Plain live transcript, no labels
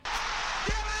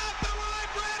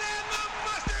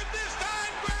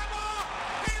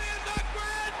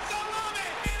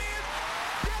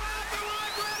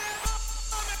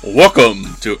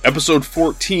Welcome to episode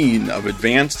 14 of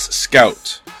Advanced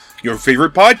Scout, your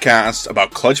favorite podcast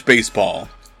about clutch baseball,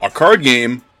 a card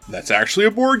game that's actually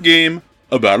a board game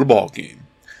about a ball game.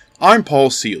 I'm Paul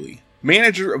Seeley,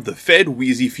 manager of the Fed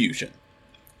Wheezy Fusion.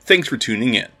 Thanks for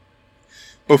tuning in.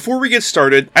 Before we get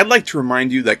started, I'd like to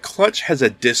remind you that Clutch has a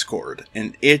Discord,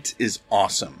 and it is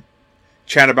awesome.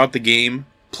 Chat about the game,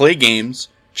 play games,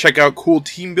 check out cool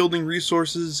team building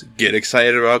resources, get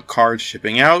excited about cards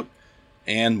shipping out,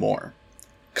 and more.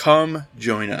 Come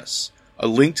join us. A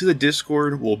link to the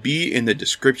Discord will be in the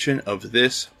description of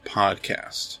this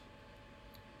podcast.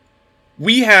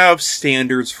 We have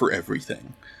standards for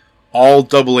everything. All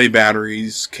AA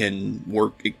batteries can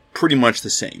work pretty much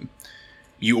the same.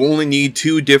 You only need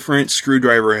 2 different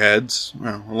screwdriver heads,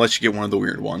 well, unless you get one of the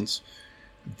weird ones.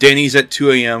 Denny's at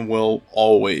 2 a.m. will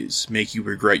always make you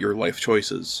regret your life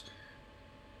choices.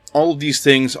 All of these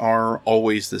things are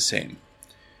always the same.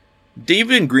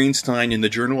 David Greenstein in the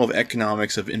Journal of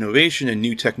Economics of Innovation and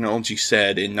New Technology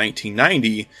said in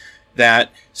 1990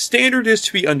 that standard is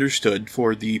to be understood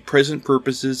for the present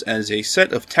purposes as a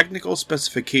set of technical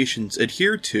specifications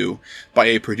adhered to by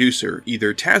a producer,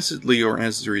 either tacitly or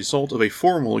as a result of a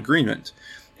formal agreement.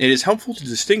 It is helpful to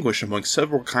distinguish among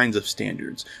several kinds of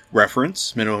standards: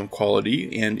 reference, minimum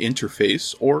quality, and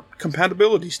interface or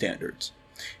compatibility standards.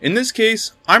 In this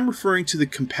case, I'm referring to the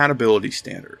compatibility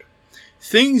standard.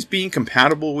 Things being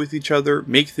compatible with each other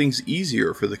make things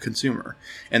easier for the consumer,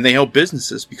 and they help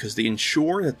businesses because they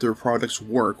ensure that their products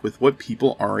work with what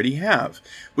people already have,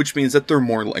 which means that they're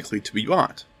more likely to be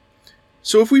bought.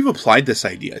 So if we've applied this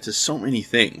idea to so many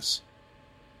things,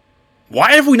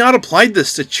 why have we not applied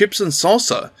this to chips and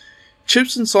salsa?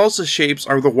 Chips and salsa shapes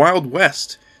are the Wild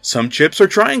West. Some chips are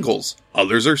triangles,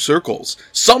 others are circles,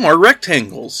 some are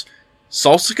rectangles.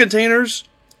 Salsa containers?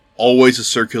 Always a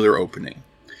circular opening.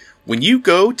 When you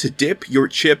go to dip your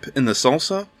chip in the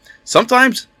salsa,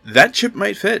 sometimes that chip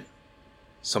might fit.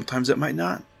 Sometimes it might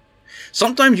not.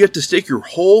 Sometimes you have to stick your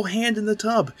whole hand in the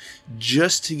tub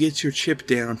just to get your chip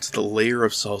down to the layer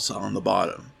of salsa on the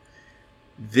bottom.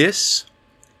 This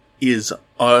is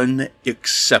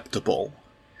unacceptable.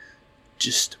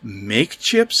 Just make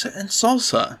chips and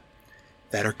salsa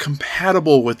that are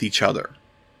compatible with each other.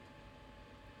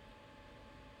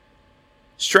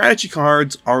 Strategy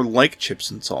cards are like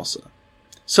chips and salsa.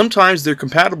 Sometimes they're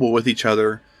compatible with each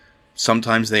other,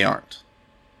 sometimes they aren't.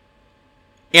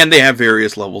 And they have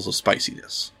various levels of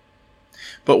spiciness.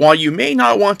 But while you may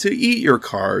not want to eat your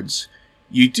cards,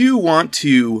 you do want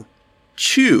to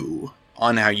chew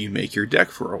on how you make your deck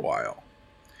for a while.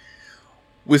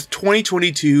 With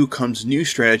 2022 comes new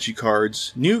strategy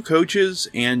cards, new coaches,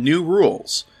 and new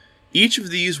rules. Each of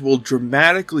these will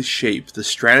dramatically shape the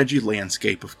strategy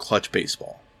landscape of clutch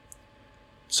baseball.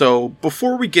 So,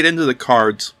 before we get into the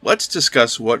cards, let's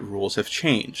discuss what rules have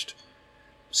changed.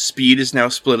 Speed is now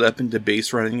split up into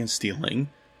base running and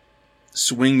stealing.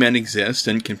 Swingmen exist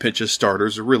and can pitch as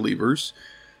starters or relievers.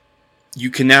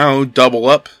 You can now double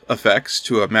up effects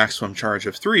to a maximum charge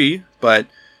of 3, but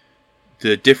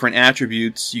the different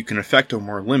attributes you can affect are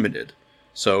more limited.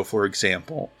 So, for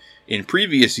example, in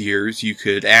previous years, you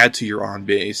could add to your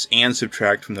on-base and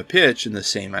subtract from the pitch in the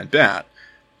same at-bat.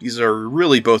 These are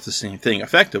really both the same thing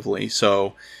effectively,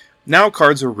 so now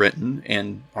cards are written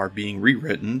and are being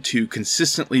rewritten to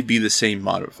consistently be the same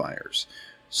modifiers.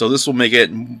 So this will make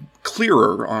it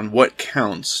clearer on what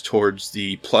counts towards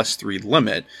the +3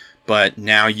 limit, but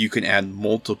now you can add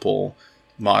multiple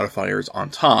modifiers on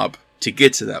top to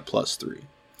get to that +3.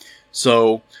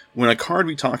 So, when a card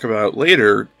we talk about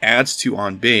later adds to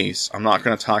on base, I'm not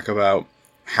going to talk about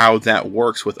how that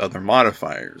works with other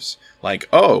modifiers. Like,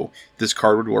 oh, this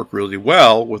card would work really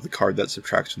well with the card that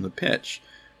subtracts from the pitch,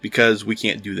 because we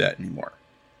can't do that anymore.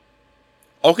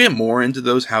 I'll get more into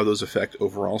how those affect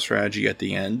overall strategy at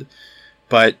the end,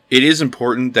 but it is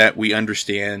important that we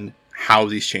understand how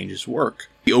these changes work.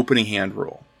 The opening hand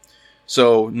rule.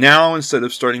 So, now instead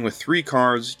of starting with 3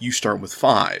 cards, you start with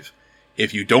 5.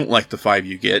 If you don't like the 5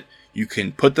 you get, you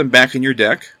can put them back in your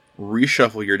deck,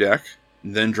 reshuffle your deck,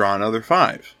 and then draw another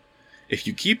 5. If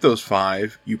you keep those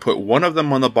 5, you put one of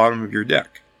them on the bottom of your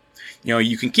deck.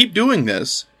 You can keep doing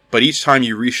this, but each time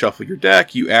you reshuffle your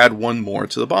deck, you add one more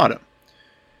to the bottom.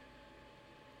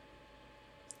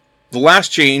 The last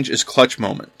change is clutch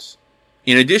moments.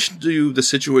 In addition to the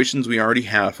situations we already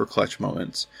have for clutch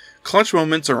moments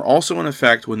are also in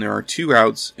effect when there are 2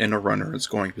 outs and a runner in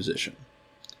scoring position.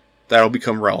 That'll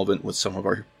become relevant with some of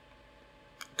our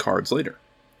cards later.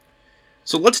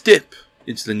 So let's dip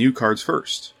into the new cards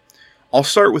first. I'll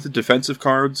start with the defensive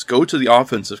cards, go to the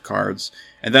offensive cards,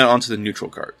 and then onto the neutral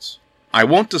cards. I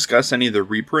won't discuss any of the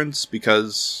reprints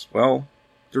because, well,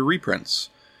 they're reprints.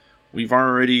 We've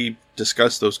already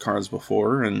discussed those cards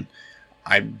before, and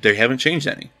they haven't changed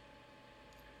any.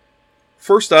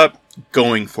 First up,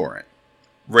 Going For It.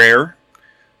 Rare.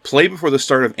 Play before the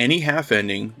start of any half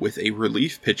ending with a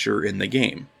relief pitcher in the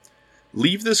game.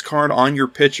 Leave this card on your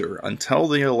pitcher until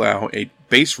they allow a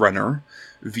base runner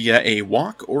via a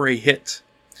walk or a hit.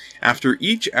 After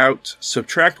each out,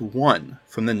 subtract 1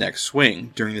 from the next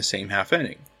swing during the same half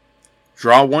inning.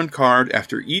 Draw 1 card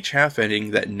after each half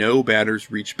inning that no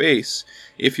batters reach base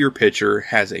if your pitcher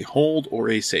has a hold or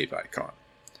a save icon.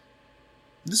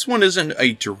 This one isn't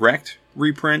a direct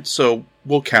reprint, so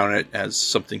we'll count it as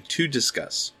something to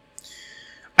discuss.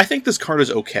 I think this card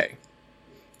is okay.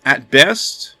 At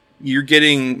best, you're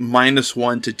getting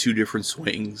 -1 to 2 different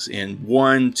swings in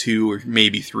 1, 2, or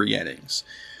maybe 3 innings.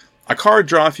 A card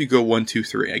draw if you go 1, 2,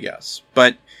 3, I guess.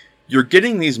 But you're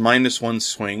getting these -1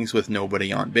 swings with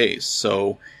nobody on base.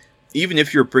 So even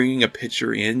if you're bringing a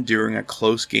pitcher in during a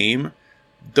close game,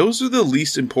 those are the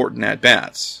least important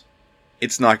at-bats.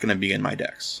 It's not going to be in my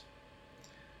decks.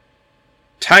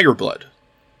 Tiger Blood.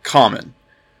 Common.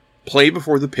 Play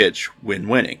before the pitch when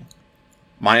winning.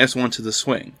 -1 to the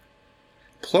swing.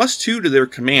 +2 to their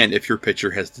command if your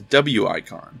pitcher has the W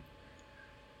icon.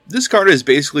 This card is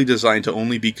basically designed to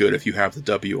only be good if you have the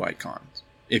W icon.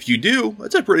 If you do,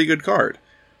 that's a pretty good card.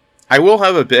 I will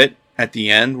have a bit at the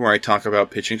end where I talk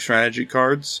about pitching strategy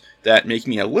cards that make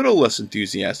me a little less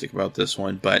enthusiastic about this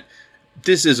one, but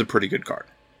this is a pretty good card.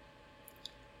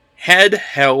 Head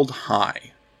Held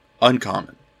High.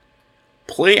 Uncommon.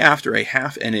 Play after a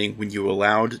half inning when you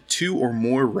allowed 2 or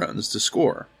more runs to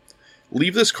score.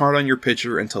 Leave this card on your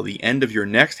pitcher until the end of your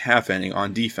next half inning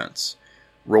on defense.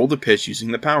 Roll the pitch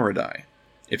using the power die.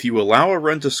 If you allow a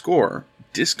run to score,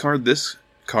 discard this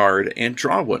card and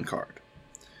draw 1 card.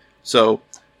 So,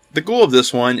 the goal of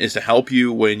this one is to help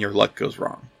you when your luck goes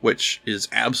wrong, which is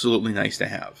absolutely nice to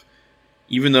have.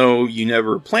 Even though you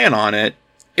never plan on it,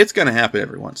 it's going to happen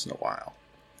every once in a while.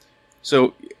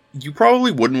 So, you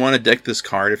probably wouldn't want to deck this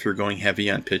card if you're going heavy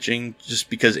on pitching, just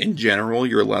because in general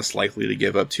you're less likely to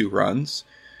give up 2 runs.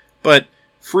 But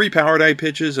free power die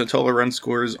pitches until the run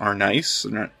scores are nice.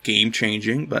 They're not game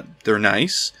changing, but they're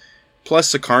nice.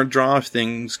 Plus a card draw if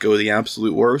things go the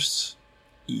absolute worst.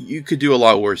 You could do a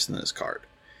lot worse than this card.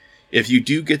 If you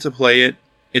do get to play it,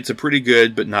 it's a pretty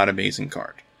good but not amazing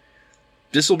card.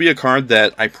 This will be a card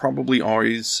that I probably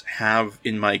always have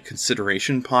in my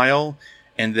consideration pile,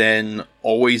 and then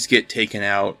always get taken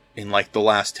out in like the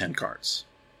last 10 cards.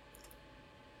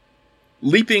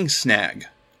 Leaping Snag.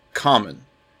 Common.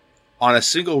 On a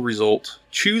single result,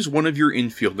 choose one of your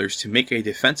infielders to make a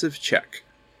defensive check.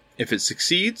 If it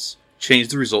succeeds, change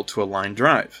the result to a line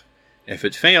drive. If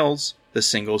it fails, the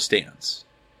single stands.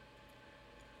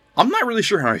 I'm not really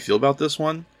sure how I feel about this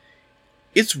one.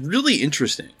 It's really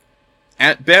interesting.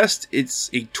 At best, it's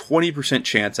a 20%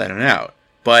 chance at an out,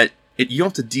 but you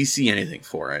don't have to DC anything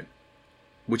for it,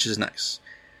 which is nice.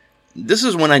 This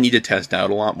is one I need to test out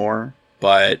a lot more,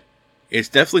 but it's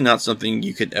definitely not something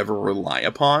you could ever rely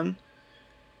upon.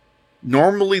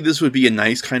 Normally, this would be a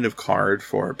nice kind of card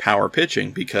for power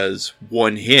pitching, because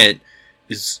 1 hit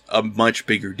is a much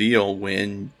bigger deal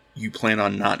when you plan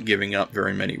on not giving up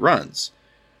very many runs.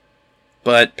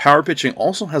 But power pitching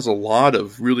also has a lot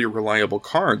of really reliable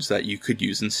cards that you could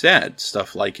use instead.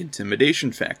 Stuff like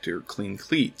Intimidation Factor, Clean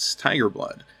Cleats, Tiger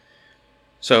Blood.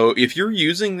 So if you're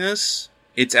using this,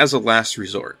 it's as a last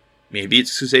resort. Maybe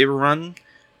it's to save a run.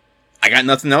 I got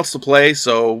nothing else to play,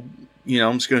 so,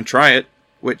 I'm just going to try it.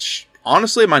 Which,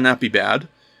 honestly, might not be bad.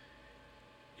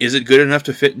 Is it good enough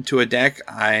to fit into a deck?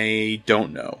 I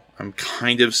don't know. I'm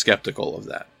kind of skeptical of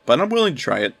that. But I'm willing to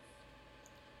try it.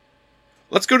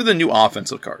 Let's go to the new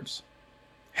offensive cards.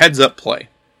 Heads Up Play.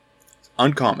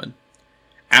 Uncommon.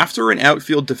 After an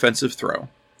outfield defensive throw,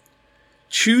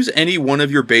 choose any one of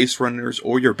your base runners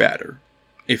or your batter.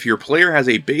 If your player has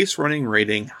a base running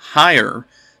rating higher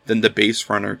than the base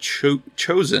runner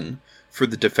chosen for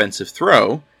the defensive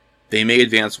throw, they may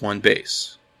advance 1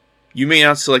 base. You may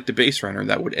not select a base runner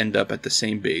that would end up at the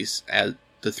same base as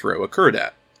the throw occurred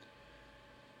at.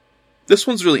 This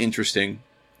one's really interesting.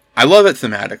 I love it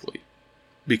thematically,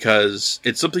 because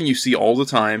it's something you see all the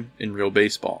time in real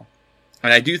baseball.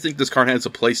 And I do think this card has a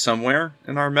place somewhere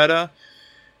in our meta.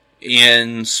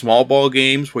 In small ball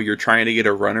games where you're trying to get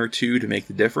a run or 2 to make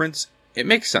the difference, it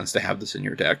makes sense to have this in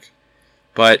your deck.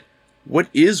 But what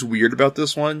is weird about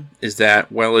this one is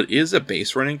that while it is a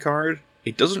base running card,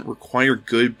 it doesn't require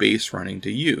good base running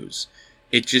to use.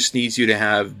 It just needs you to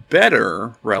have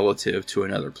better relative to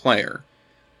another player.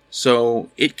 So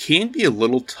it can be a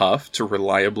little tough to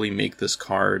reliably make this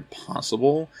card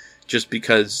possible, just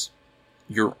because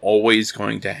you're always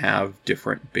going to have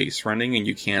different base running, and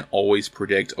you can't always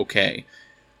predict, okay,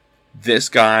 this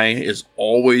guy is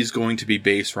always going to be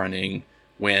base running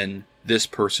when this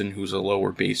person who's a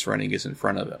lower base running is in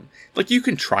front of him. Like, you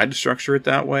can try to structure it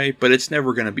that way, but it's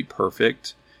never going to be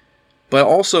perfect. But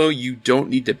also, you don't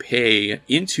need to pay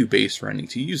into base running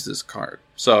to use this card.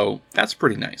 So, that's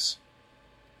pretty nice.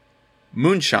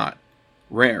 Moonshot.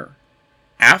 Rare.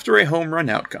 After a home run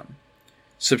outcome,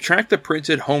 subtract the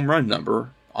printed home run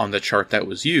number on the chart that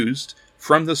was used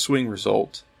from the swing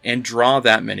result and draw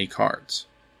that many cards.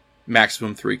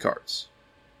 Maximum 3 cards.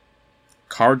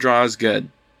 Card draw is good.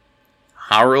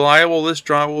 How reliable this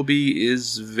draw will be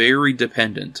is very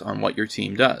dependent on what your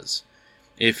team does.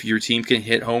 If your team can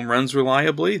hit home runs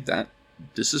reliably,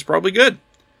 this is probably good.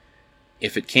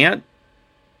 If it can't,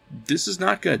 this is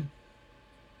not good.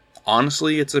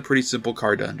 Honestly, it's a pretty simple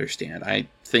card to understand. I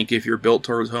think if you're built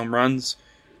towards home runs,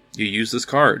 you use this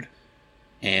card.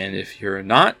 And if you're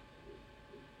not,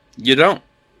 you don't.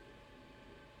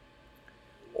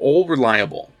 All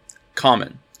reliable.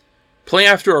 Common. Play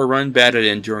after a run batted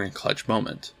in during a clutch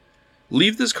moment.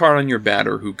 Leave this card on your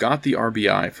batter who got the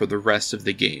RBI for the rest of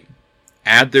the game.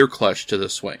 Add their clutch to the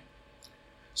swing.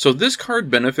 So this card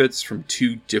benefits from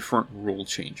 2 different rule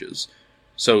changes.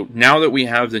 So now that we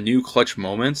have the new clutch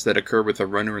moments that occur with a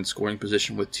runner in scoring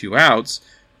position with 2 outs,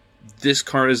 this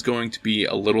card is going to be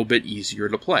a little bit easier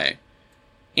to play.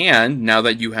 And now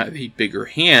that you have a bigger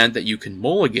hand that you can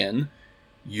mulligan,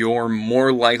 you're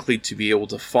more likely to be able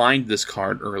to find this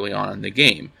card early on in the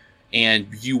game. And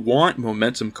you want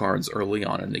momentum cards early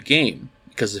on in the game,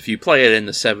 because if you play it in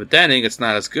the 7th inning, it's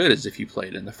not as good as if you play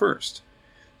it in the 1st.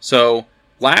 So,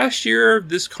 last year,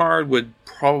 this card would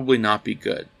probably not be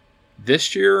good.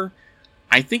 This year,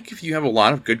 I think if you have a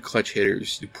lot of good clutch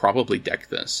hitters, you probably deck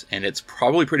this, and it's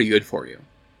probably pretty good for you.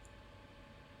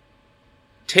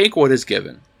 Take what is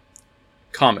given.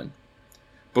 Common.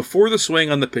 Before the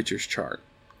swing on the pitcher's chart,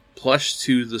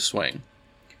 +2 the swing.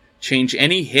 Change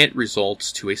any hit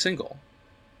results to a single.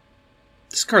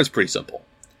 This card's pretty simple.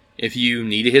 If you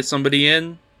need to hit somebody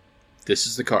in, this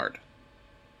is the card.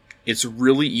 It's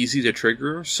really easy to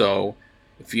trigger, so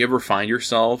if you ever find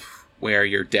yourself where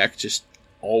your deck just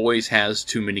always has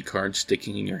too many cards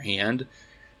sticking in your hand,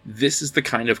 this is the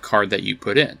kind of card that you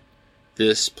put in.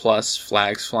 This plus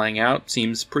flags flying out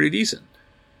seems pretty decent.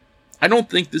 I don't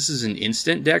think this is an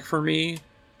instant deck for me,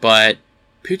 but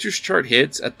pitcher's chart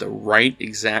hits at the right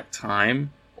exact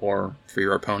time, or for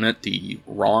your opponent, the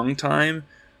wrong time,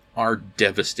 are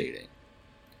devastating.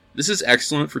 This is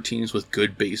excellent for teams with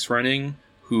good base running,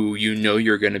 who you know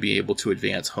you're going to be able to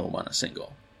advance home on a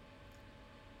single.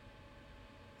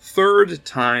 Third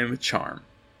time charm.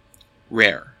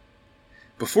 Rare.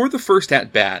 Before the first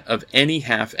at-bat of any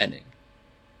half inning,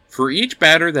 for each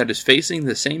batter that is facing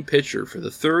the same pitcher for the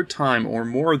 3rd time or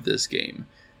more this game,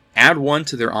 add 1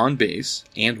 to their on-base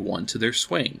and 1 to their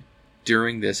swing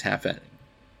during this half inning.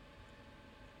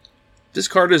 This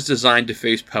card is designed to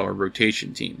face power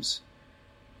rotation teams.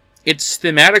 It's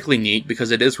thematically neat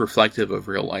because it is reflective of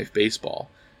real-life baseball,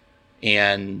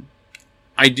 and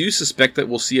I do suspect that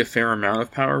we'll see a fair amount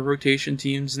of power rotation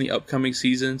teams in the upcoming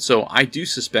season, so I do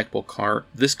suspect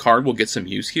this card will get some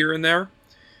use here and there.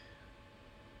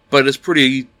 But it's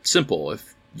pretty simple.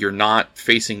 If you're not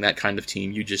facing that kind of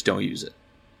team, you just don't use it.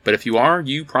 But if you are,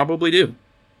 you probably do.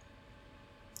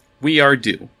 We are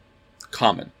due.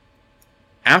 Common.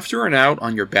 After an out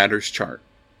on your batter's chart,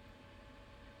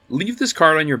 leave this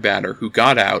card on your batter who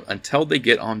got out until they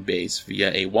get on base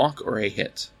via a walk or a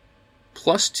hit.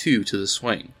 +2 to the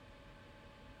swing.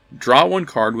 Draw 1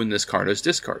 card when this card is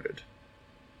discarded.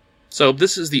 So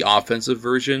this is the offensive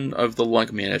version of the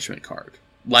luck management card.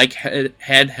 Like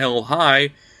Head Held High,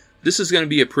 this is going to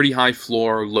be a pretty high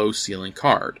floor, low ceiling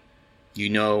card. You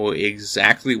know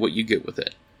exactly what you get with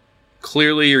it.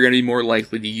 Clearly, you're going to be more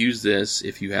likely to use this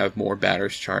if you have more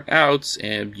batter's chart outs,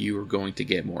 and you are going to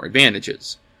get more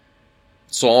advantages.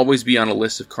 So I'll always be on a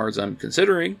list of cards I'm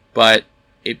considering, but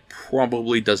it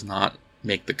probably does not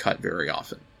make the cut very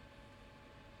often.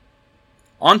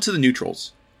 On to the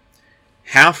neutrals.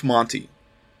 Half Monty.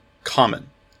 Common.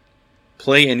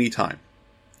 Play anytime.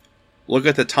 Look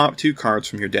at the top 2 cards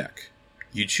from your deck.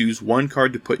 You choose 1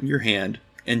 card to put in your hand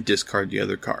and discard the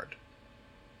other card.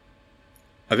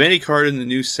 Of any card in the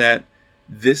new set,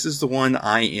 this is the one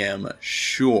I am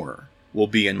sure will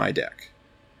be in my deck.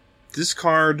 This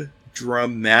card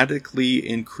dramatically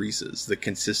increases the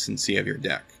consistency of your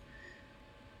deck.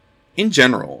 In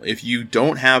general, if you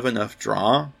don't have enough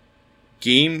draw,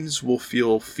 games will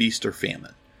feel feast or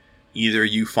famine. Either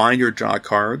you find your draw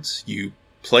cards, you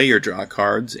play your draw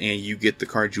cards, and you get the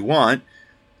card you want,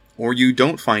 or you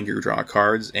don't find your draw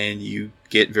cards and you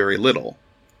get very little.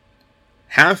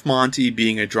 Half Monty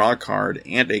being a draw card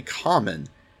and a common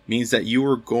means that you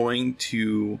are going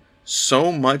to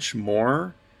so much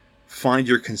more find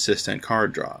your consistent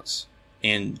card draws.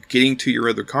 And getting to your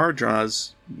other card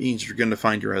draws means you're going to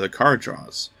find your other card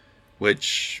draws,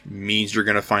 which means you're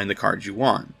going to find the cards you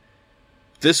want.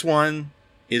 This one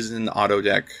is an auto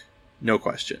deck, no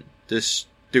question.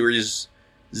 There is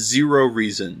zero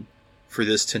reason for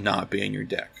this to not be in your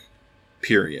deck.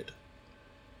 Period.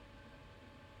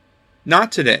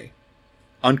 Not today.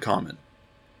 Uncommon.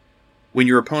 When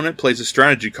your opponent plays a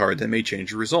strategy card that may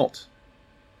change your result.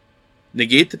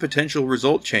 Negate the potential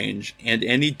result change and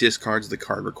any discards the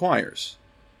card requires.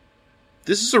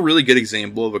 This is a really good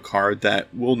example of a card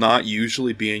that will not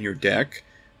usually be in your deck,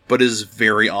 but is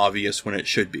very obvious when it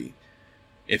should be.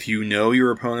 If you know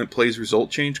your opponent plays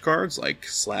result change cards like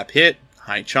Slap Hit,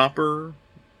 High Chopper,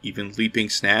 even Leaping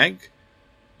Snag,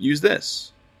 use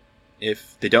this.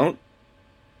 If they don't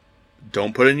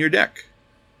put it in your deck.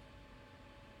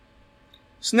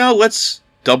 So now let's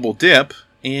double dip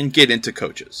and get into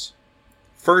coaches.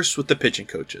 First with the pitching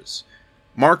coaches.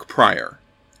 Mark Prior.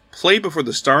 Play before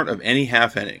the start of any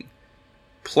half inning.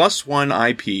 +1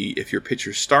 IP if your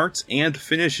pitcher starts and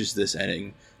finishes this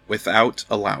inning without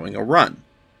allowing a run.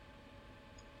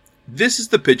 This is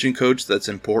the pitching coach that's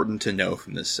important to know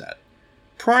from this set.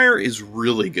 Prior is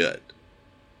really good.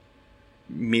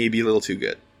 Maybe a little too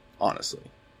good, honestly.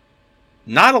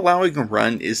 Not allowing a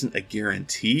run isn't a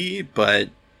guarantee, but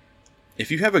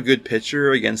if you have a good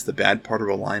pitcher against the bad part of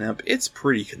a lineup, it's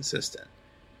pretty consistent.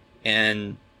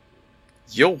 And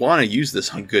you'll want to use this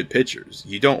on good pitchers.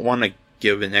 You don't want to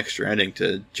give an extra inning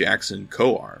to Jackson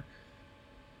Kowar.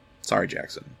 Sorry,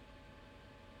 Jackson.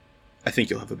 I think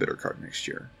you'll have a better card next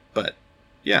year. But,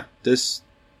 yeah, this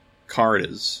card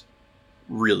is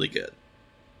really good.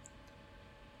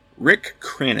 Rick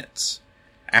Kranitz.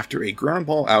 After a ground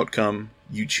ball outcome,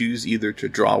 you choose either to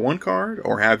draw one card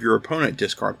or have your opponent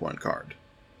discard one card.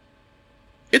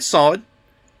 It's solid.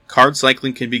 Card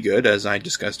cycling can be good, as I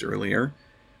discussed earlier.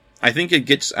 I think it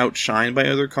gets outshined by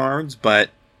other cards, but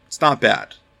it's not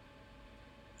bad.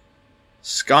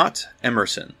 Scott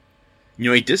Emerson.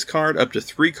 You may discard up to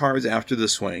 3 cards after the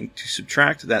swing to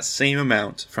subtract that same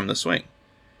amount from the swing.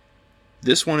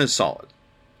 This one is solid.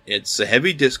 It's a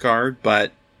heavy discard,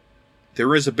 but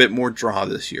there is a bit more draw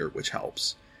this year, which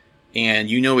helps. And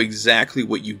you know exactly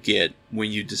what you get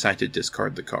when you decide to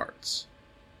discard the cards.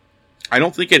 I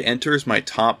don't think it enters my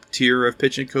top tier of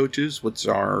pitching coaches, which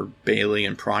are Bailey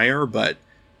and Pryor, but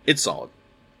it's solid.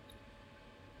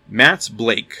 Matt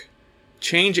Blake.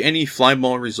 Change any fly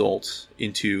ball result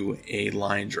into a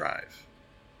line drive.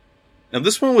 Now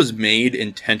this one was made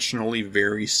intentionally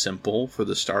very simple for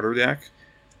the starter deck.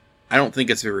 I don't think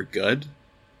it's very good,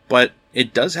 but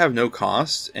it does have no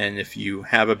cost, and if you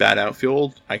have a bad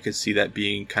outfield, I could see that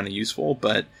being kind of useful,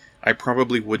 but I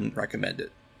probably wouldn't recommend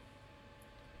it.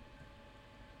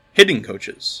 Hitting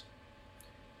coaches.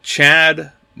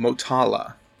 Chad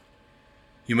Motala.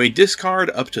 You may discard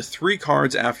up to 3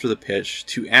 cards after the pitch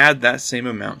to add that same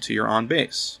amount to your on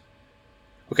base.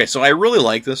 Okay, so I really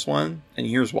like this one, and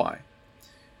here's why.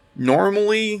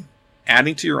 Normally,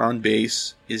 adding to your on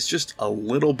base is just a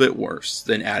little bit worse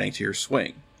than adding to your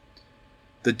swing.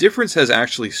 The difference has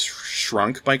actually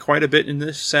shrunk by quite a bit in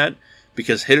this set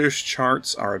because hitters'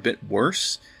 charts are a bit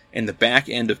worse and the back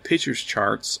end of pitchers'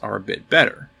 charts are a bit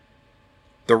better.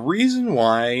 The reason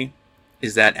why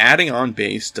is that adding on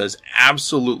base does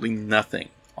absolutely nothing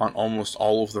on almost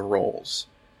all of the rolls.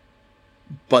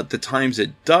 But the times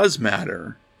it does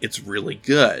matter, it's really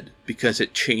good because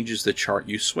it changes the chart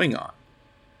you swing on.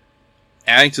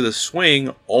 Adding to the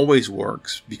swing always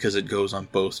works because it goes on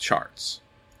both charts.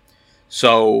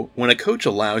 So when a coach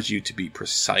allows you to be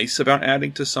precise about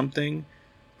adding to something,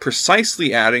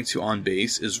 precisely adding to on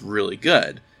base is really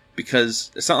good because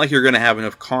it's not like you're going to have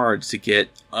enough cards to get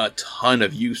a ton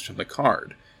of use from the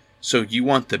card. So you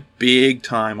want the big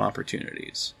time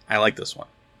opportunities. I like this one.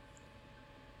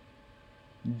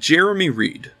 Jeremy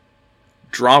Reed.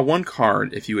 Draw 1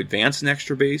 card if you advance an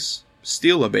extra base,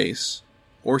 steal a base,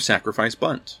 or sacrifice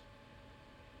bunt.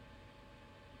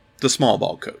 The small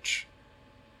ball coach.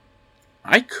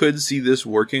 I could see this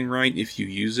working right if you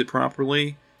use it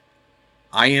properly.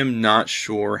 I am not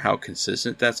sure how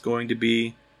consistent that's going to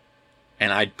be,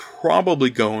 and I'd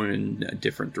probably go in a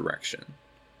different direction.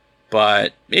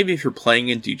 But maybe if you're playing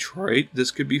in Detroit, this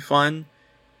could be fun.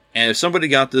 And if somebody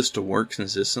got this to work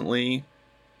consistently,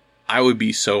 I would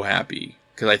be so happy,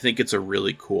 because I think it's a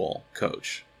really cool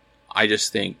coach. I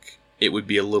just think it would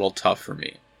be a little tough for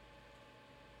me.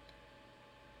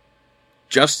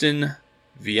 Justin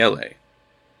VLA.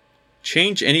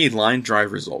 Change any line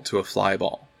drive result to a fly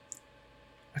ball.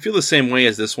 I feel the same way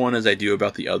as this one as I do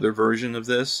about the other version of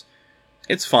this.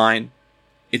 It's fine.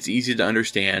 It's easy to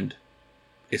understand.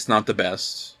 It's not the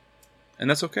best. And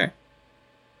that's okay.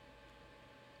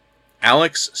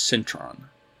 Alex Cintron.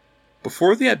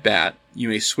 Before the at-bat, you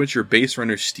may switch your base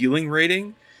runner's stealing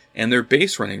rating and their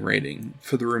base running rating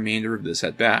for the remainder of this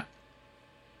at-bat.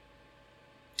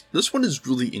 This one is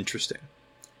really interesting.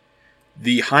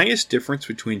 The highest difference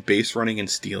between base running and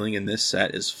stealing in this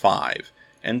set is 5,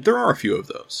 and there are a few of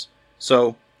those.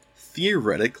 So,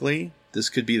 theoretically, this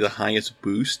could be the highest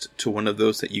boost to one of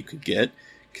those that you could get,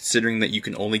 considering that you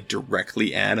can only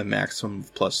directly add a maximum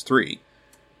of +3.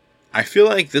 I feel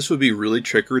like this would be really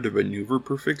tricky to maneuver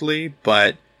perfectly,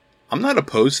 but I'm not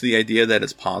opposed to the idea that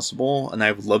it's possible, and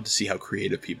I would love to see how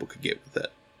creative people could get with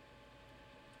it.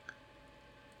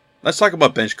 Let's talk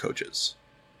about bench coaches.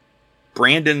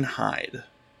 Brandon Hyde.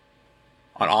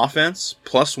 On offense,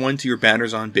 +1 to your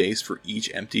batters on base for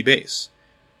each empty base.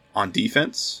 On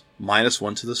defense,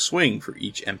 -1 to the swing for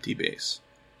each empty base.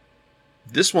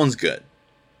 This one's good.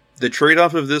 The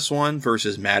trade-off of this one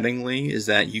versus Mattingly is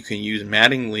that you can use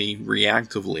Mattingly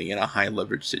reactively in a high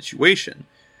leverage situation.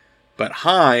 But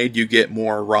Hyde, you get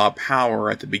more raw power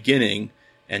at the beginning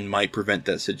and might prevent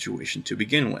that situation to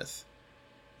begin with.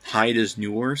 Hyde is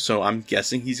newer, so I'm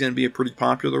guessing he's going to be a pretty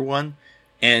popular one,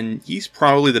 and he's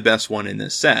probably the best one in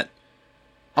this set.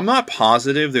 I'm not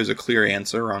positive there's a clear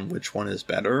answer on which one is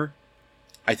better.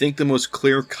 I think the most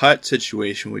clear-cut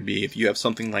situation would be if you have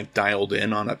something like dialed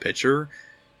in on a pitcher,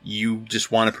 you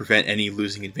just want to prevent any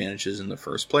losing advantages in the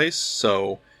first place,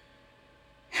 so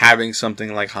having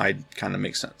something like Hyde kind of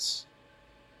makes sense.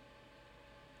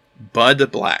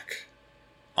 Bud Black.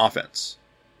 Offense.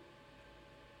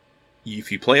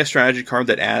 If you play a strategy card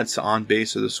that adds to on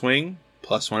base or the swing,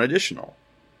 +1 additional.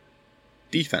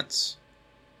 Defense.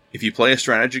 If you play a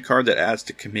strategy card that adds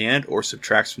to command or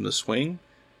subtracts from the swing,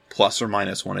 + or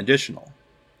 -1 additional.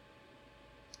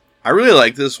 I really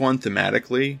like this one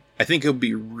thematically. I think it would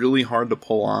be really hard to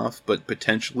pull off, but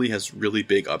potentially has really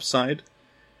big upside.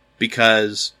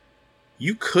 Because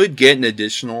you could get an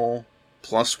additional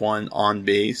 +1 on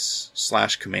base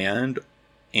 / command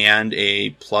and a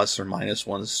 + or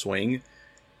 -1 swing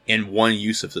in one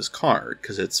use of this card,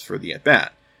 because it's for the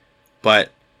at-bat.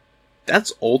 But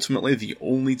that's ultimately the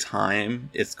only time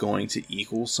it's going to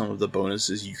equal some of the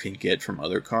bonuses you can get from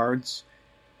other cards,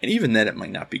 and even then it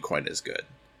might not be quite as good.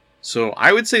 So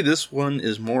I would say this one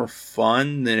is more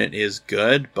fun than it is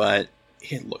good, but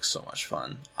it looks so much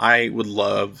fun. I would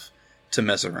love to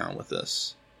mess around with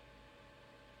this.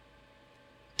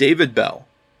 David Bell.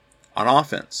 On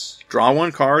offense, draw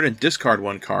 1 card and discard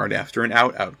 1 card after an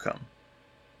out outcome.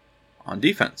 On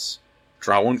defense,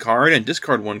 draw 1 card and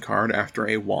discard 1 card after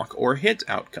a walk or hit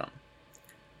outcome.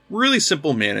 Really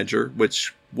simple manager,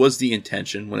 which was the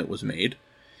intention when it was made.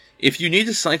 If you need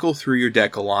to cycle through your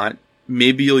deck a lot,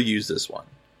 maybe you'll use this one.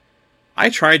 I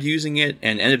tried using it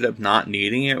and ended up not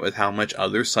needing it with how much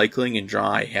other cycling and draw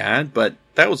I had, but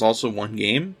that was also one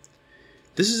game.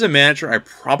 This is a manager I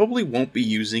probably won't be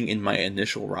using in my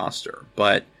initial roster,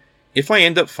 but if I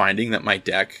end up finding that my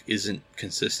deck isn't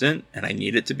consistent and I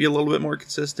need it to be a little bit more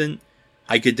consistent,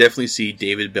 I could definitely see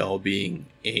David Bell being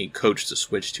a coach to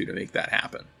switch to make that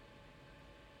happen.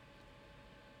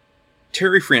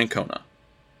 Terry Francona.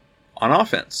 On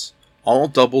offense, all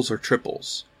doubles or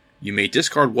triples. You may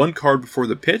discard 1 card before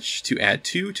the pitch to add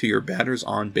 2 to your batters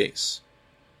on base.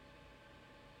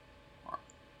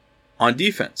 On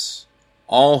defense,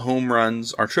 all home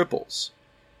runs are triples.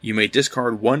 You may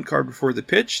discard 1 card before the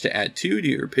pitch to add 2 to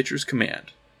your pitcher's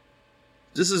command.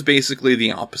 This is basically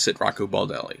the opposite Rocco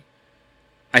Baldelli.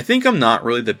 I think I'm not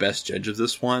really the best judge of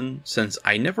this one, since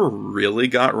I never really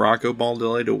got Rocco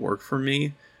Baldelli to work for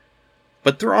me,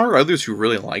 but there are others who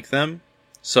really like them,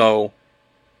 so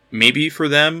maybe for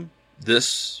them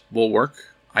this will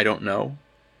work. I don't know.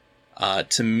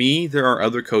 To me, there are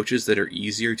other coaches that are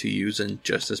easier to use and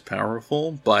just as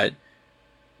powerful, but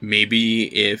maybe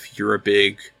if you're a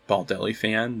big Baldelli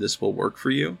fan, this will work for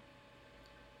you.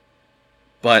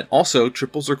 But also,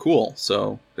 triples are cool,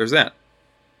 so there's that.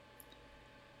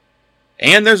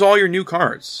 And there's all your new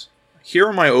cards. Here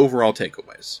are my overall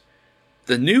takeaways.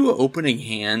 The new opening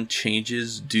hand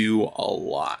changes do a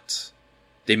lot.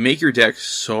 They make your deck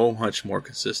so much more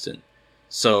consistent.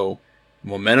 So,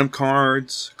 momentum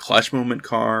cards, clutch moment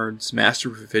cards, master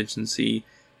of efficiency,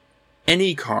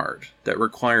 any card that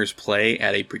requires play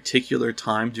at a particular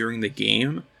time during the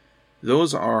game,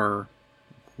 those are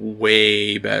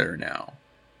way better now.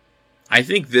 I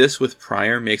think this with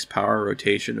Prior makes power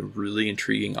rotation a really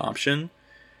intriguing option.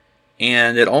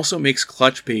 And it also makes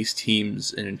clutch-based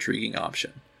teams an intriguing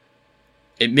option.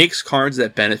 It makes cards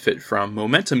that benefit from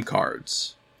momentum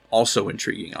cards also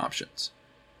intriguing options.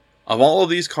 Of all of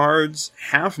these cards,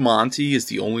 Half Monty is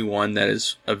the only one that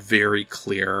is a very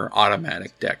clear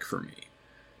automatic deck for me.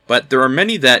 But there are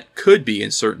many that could be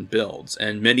in certain builds,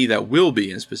 and many that will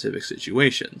be in specific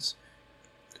situations.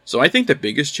 So I think the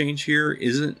biggest change here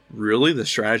isn't really the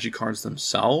strategy cards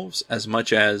themselves, as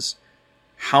much as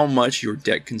how much your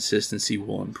deck consistency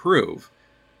will improve.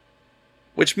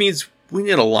 Which means we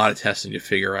need a lot of testing to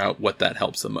figure out what that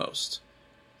helps the most.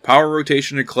 Power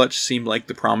Rotation and Clutch seem like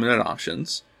the prominent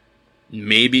options.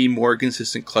 Maybe more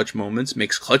consistent clutch moments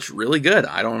makes clutch really good,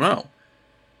 I don't know.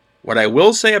 What I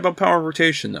will say about Power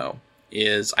Rotation, though,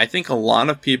 is I think a lot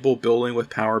of people building with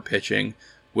power pitching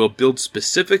will build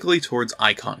specifically towards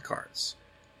icon cards.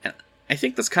 And I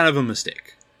think that's kind of a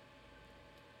mistake.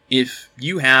 If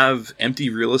you have empty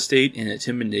real estate and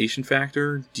intimidation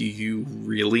factor, do you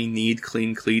really need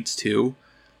clean cleats too?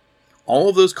 All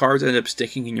of those cards end up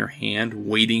sticking in your hand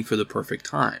waiting for the perfect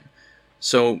time.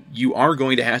 So you are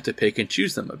going to have to pick and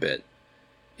choose them a bit.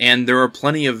 And there are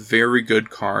plenty of very good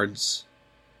cards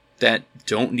that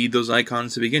don't need those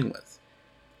icons to begin with.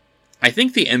 I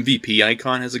think the MVP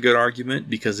icon has a good argument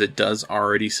because it does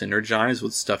already synergize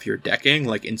with stuff you're decking,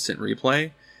 like Instant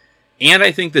Replay. And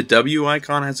I think the W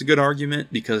icon has a good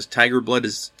argument because Tiger Blood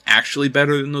is actually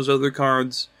better than those other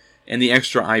cards, and the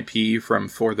extra IP from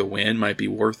For the Win might be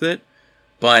worth it.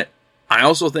 But I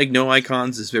also think no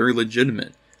icons is very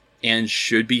legitimate, and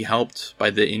should be helped by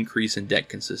the increase in deck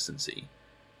consistency.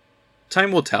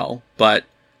 Time will tell, but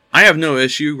I have no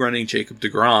issue running Jacob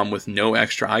deGrom with no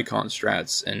extra icon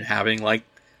strats and having like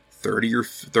 30 or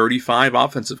 35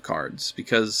 offensive cards,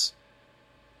 because,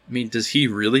 I mean, does he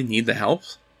really need the help?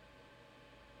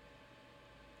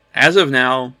 As of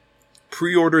now,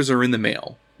 pre-orders are in the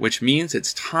mail, which means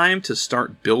it's time to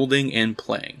start building and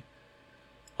playing.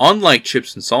 Unlike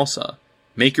Chips and Salsa,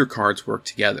 make your cards work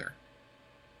together.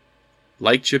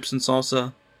 Like Chips and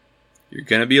Salsa, you're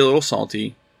going to be a little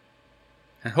salty,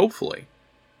 and hopefully,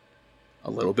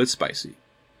 a little bit spicy.